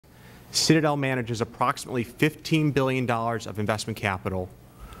Citadel manages approximately $15 billion of investment capital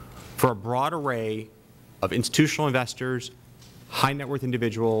for a broad array of institutional investors, high net worth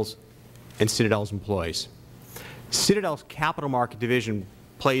individuals, and Citadel's employees. Citadel's capital market division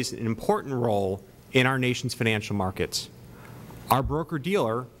plays an important role in our nation's financial markets. Our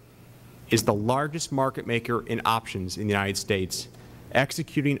broker-dealer is the largest market maker in options in the United States,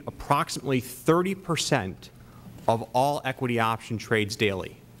 executing approximately 30% of all equity option trades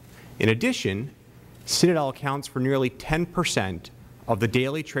daily. In addition, Citadel accounts for nearly 10% of the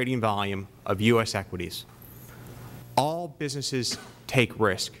daily trading volume of U.S. equities. All businesses take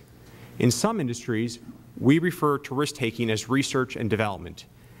risk. In some industries, we refer to risk-taking as research and development.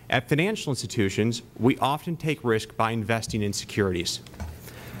 At financial institutions, we often take risk by investing in securities.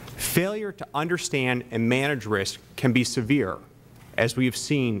 Failure to understand and manage risk can be severe, as we have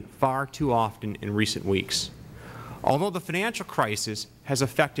seen far too often in recent weeks. Although the financial crisis has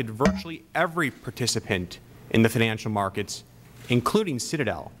affected virtually every participant in the financial markets, including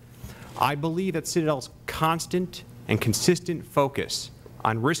Citadel, I believe that Citadel's constant and consistent focus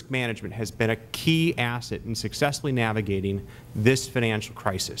on risk management has been a key asset in successfully navigating this financial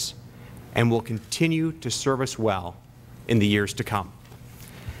crisis and will continue to serve us well in the years to come.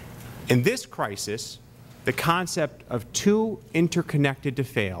 In this crisis, the concept of too interconnected to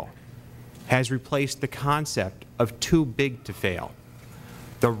fail has replaced the concept of too big to fail.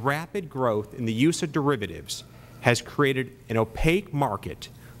 The rapid growth in the use of derivatives has created an opaque market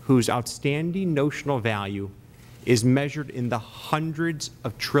whose outstanding notional value is measured in the hundreds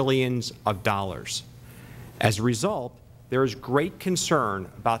of trillions of dollars. As a result, there is great concern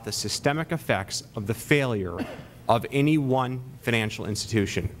about the systemic effects of the failure of any one financial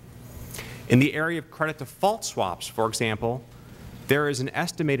institution. In the area of credit default swaps, for example, there is an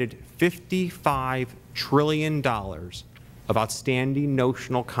estimated $55 trillion of outstanding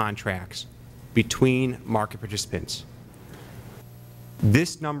notional contracts between market participants.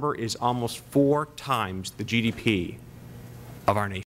 This number is almost 4 times the GDP of our nation.